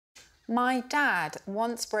My dad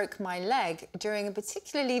once broke my leg during a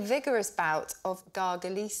particularly vigorous bout of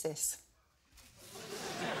gargalesis.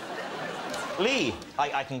 Lee,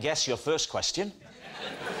 I can guess your first question.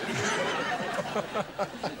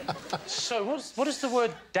 So, what does the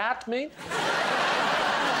word dad mean?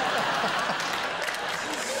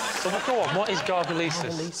 So, go on, what is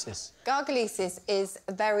gargalesis? Gargalesis is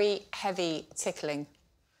very heavy tickling.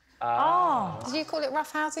 Oh. Did you call it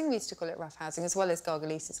roughhousing? We used to call it roughhousing, as well as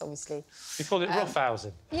gargalesis, obviously. You call it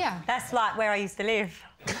roughhousing? Yeah. That's like where I used to live.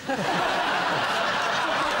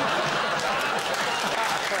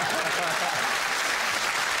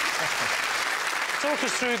 Talk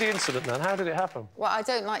us through the incident, then. How did it happen? Well, I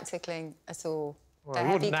don't like tickling at all. Well, the you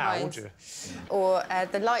heavy wouldn't now, kind, would you? Or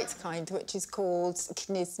the light kind, which is called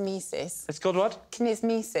kinesmesis. It's called what?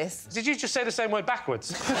 Kinesmesis. Did you just say the same word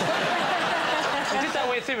backwards? You did that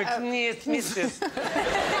weird thing with kinesmesis.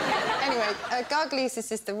 Anyway,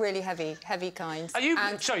 gargalesis is the really heavy kind. Are you...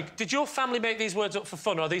 Sorry, did your family make these words up for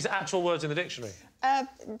fun, or are these actual words in the dictionary?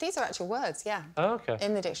 These are actual words, yeah. Oh, OK.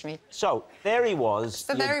 In the dictionary. So, there he was.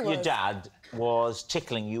 So there he was. Your dad was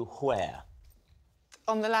tickling you where?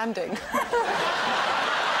 On the landing.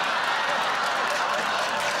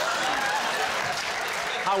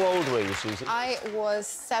 How old were you, Susie? I was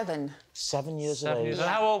 7. 7 years 7 of age. years. And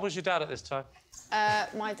how old was your dad at this time?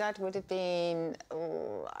 My dad would have been,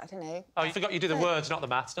 oh, I don't know. Oh, you forgot you do the words, not the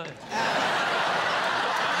maths, don't you?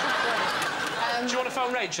 Do you want to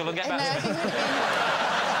phone Rachel and get back to me?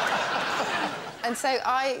 And so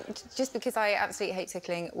I, just because I absolutely hate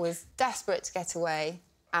tickling, was desperate to get away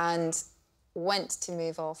and went to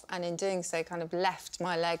move off, and in doing so kind of left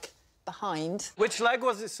my leg behind. Which leg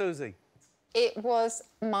was it, Susie? It was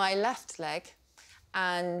my left leg,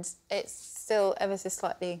 and it's still ever so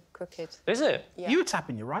slightly crooked. Is it? Yeah. You were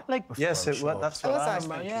tapping your right leg before. Yes, I'm sure. that's what I was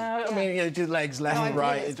Yeah, thinking. I mean, you do legs left and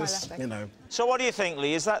right. it's It my just, left leg. you know. So what do you think,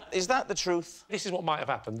 Lee? Is that the truth? This is what might have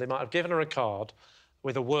happened. They might have given her a card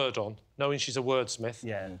with a word on, knowing she's a wordsmith.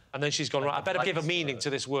 Yeah. And then she's gone, right, I better give a meaning to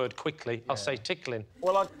this word quickly. Yeah. I'll say tickling.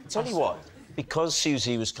 Well, I'll tell you what. Because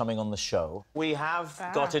Susie was coming on the show, we have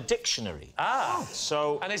got a dictionary. Ah.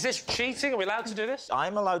 So... And is this cheating? Are we allowed to do this?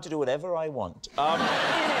 I'm allowed to do whatever I want.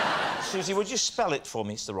 Susie, would you spell it for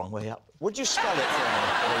me? It's the wrong way up. Would you spell it for me,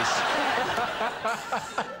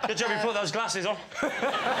 please? Good job you put those glasses on.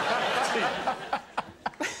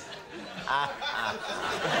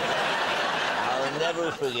 I'll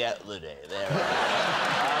never forget the day. There.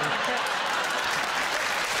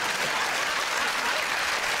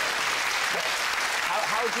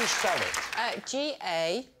 How do you spell it?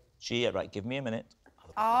 G-A... G, right, give me a minute.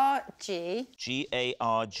 R-G...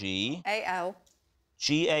 G-A-R-G... A-L...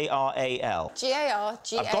 G-A-R-A-L.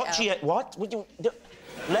 G-A-R-G-A-L... I've got G-A... What? Would you...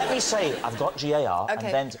 Let me say I've got G-A-R, OK. and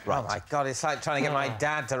then... Right. Oh, my God, it's like trying to get my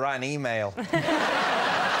dad to write an email.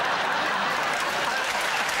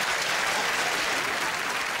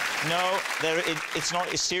 No, it's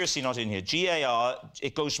not. It's seriously not in here. G-A-R,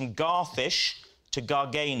 it goes from garfish to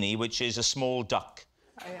gargani, which is a small duck.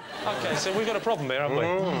 Oh, yeah. OK, so we've got a problem here, haven't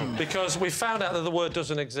we? Because we found out that the word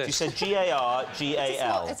doesn't exist. You said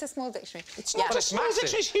G-A-R-G-A-L. It's a small dictionary. It's not a small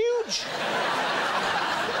dictionary, it's huge.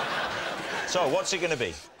 So, what's it going to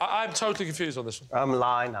be? I'm totally confused on this one. I'm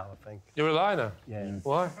lying now, I think. You're a liar now? Yeah.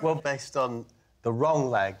 Why? Well, based on the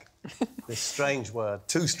wrong leg, this strange word,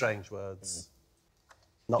 2 strange words.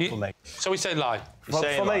 Not for me. So we say lie. Well,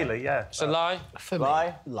 for me, Lee, yeah. So lie? For me,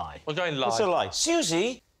 Lie? lie. We're going lie. What's a lie?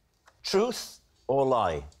 Susie, truth or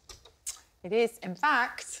lie? It is, in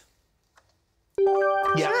fact...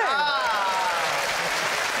 Yeah.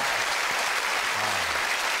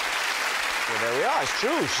 Well, there we are. It's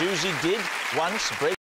true. Susie did once break